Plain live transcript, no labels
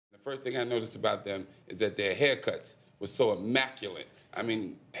first thing I noticed about them is that their haircuts were so immaculate. I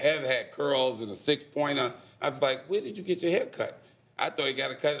mean, Hev had curls and a six-pointer. I was like, where did you get your hair cut? I thought he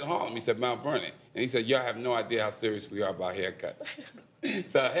got a cut at Harlem. He said, Mount Vernon. And he said, y'all have no idea how serious we are about haircuts.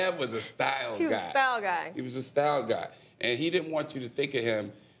 So Hev was a style guy. He was a style guy. He was a style guy. And he didn't want you to think of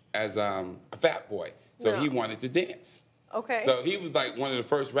him as a fat boy. So he wanted to dance. Okay. So he was like one of the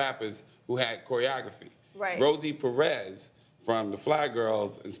first rappers who had choreography. Right. Rosie Perez from the Fly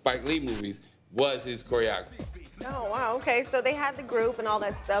Girls and Spike Lee movies was his choreographer. Oh, wow. Okay, so they had the group and all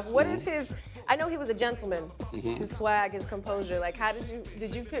that stuff. What is his, I know he was a gentleman, his swag, his composure. Like, how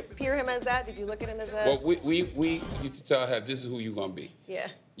did you peer him as that? Did you look at him as that? Well, we used to tell her, this is who you're going to be. Yeah.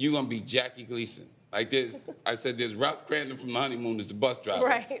 You're going to be Jackie Gleason. Like this, I said, there's Ralph Cramden from The Honeymoon is the bus driver.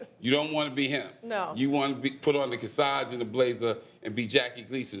 Right. You don't want to be him. No. You want to put on the corsage and the blazer and be Jackie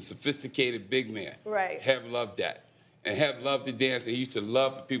Gleason, sophisticated big man. Right. Hev loved that. And Hev loved to dance, and he used to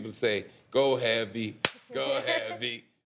love for people to say, go heavy, go heavy.